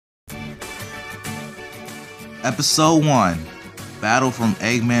Episode 1, Battle from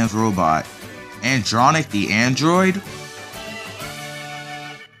Eggman's Robot. Andronic the Android?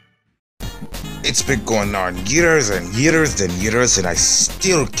 It's been going on years and years and years, and I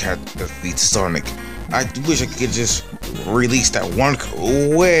still can't defeat Sonic. I wish I could just release that one.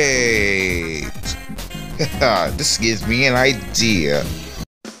 Wait. This gives me an idea.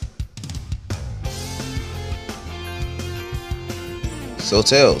 So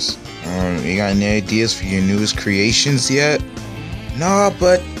Tails, you got any ideas for your newest creations yet? Nah,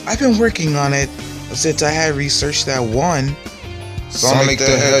 but I've been working on it since I had researched that one. Sonic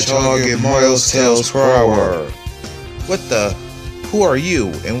the Hedgehog and Miles Tails Power. What the? Who are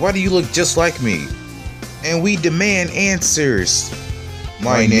you, and why do you look just like me? And we demand answers.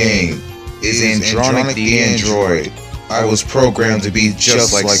 My name is Andronic the Android. I was programmed to be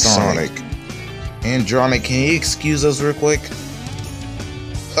just like Sonic. Andronic, can you excuse us real quick?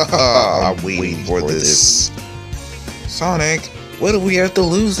 Haha, I'm waiting for this. Sonic, what do we have to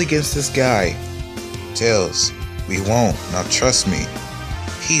lose against this guy? Tails, we won't. Now trust me.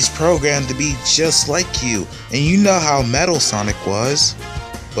 He's programmed to be just like you, and you know how Metal Sonic was.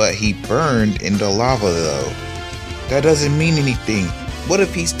 But he burned in the lava though. That doesn't mean anything. What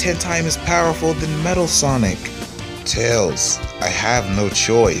if he's 10 times as powerful than Metal Sonic? Tails, I have no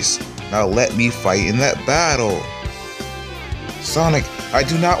choice. Now let me fight in that battle. Sonic, I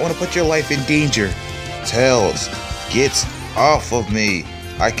do not want to put your life in danger. Tails, get off of me.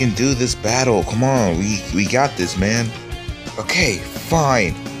 I can do this battle. Come on, we got this, man. Okay,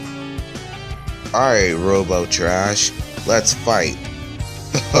 fine. Alright, Robo Trash, let's fight.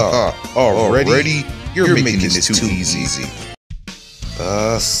 Already? You're making this too easy.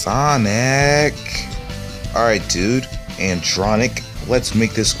 Sonic. Alright, dude. Andronic, let's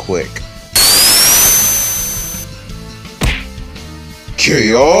make this quick.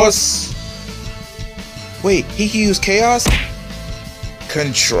 Chaos? Wait, he can use Chaos?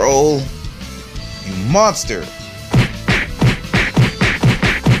 Control. You monster.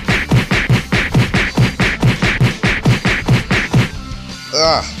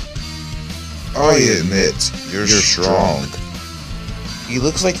 I admit, you're strong. He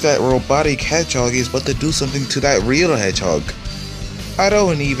looks like that robotic hedgehog is about to do something to that real hedgehog. I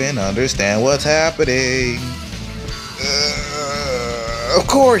don't even understand what's happening. Of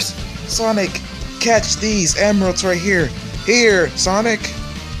course! Sonic, catch these emeralds right here. Here, Sonic.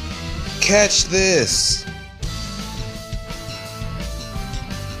 Catch this.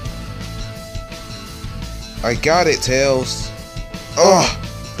 I got it, Tails. Oh,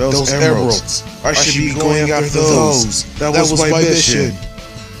 those emeralds. I should be going after those. That was my mission.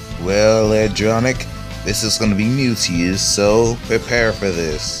 Well, Andronic, this is gonna be new to you, so prepare for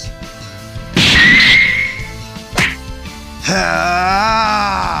this.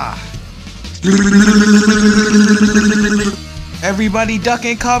 Everybody duck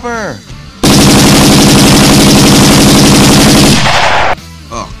and cover!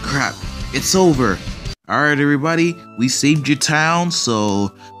 Oh crap, it's over. Alright everybody, we saved your town,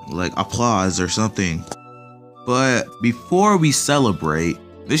 so like applause or something. But before we celebrate,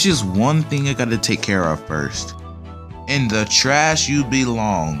 there's just one thing I gotta take care of first. In the trash you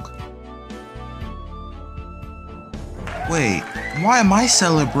belong. Wait, why am I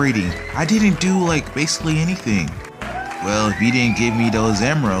celebrating? I didn't do like basically anything. Well, if you didn't give me those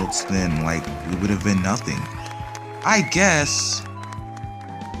emeralds, then like it would have been nothing. I guess.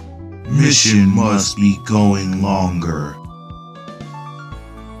 Mission must be going longer.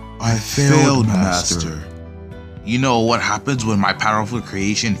 I failed, Master. You know what happens when my powerful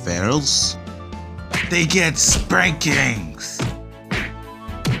creation fails? They get spankings.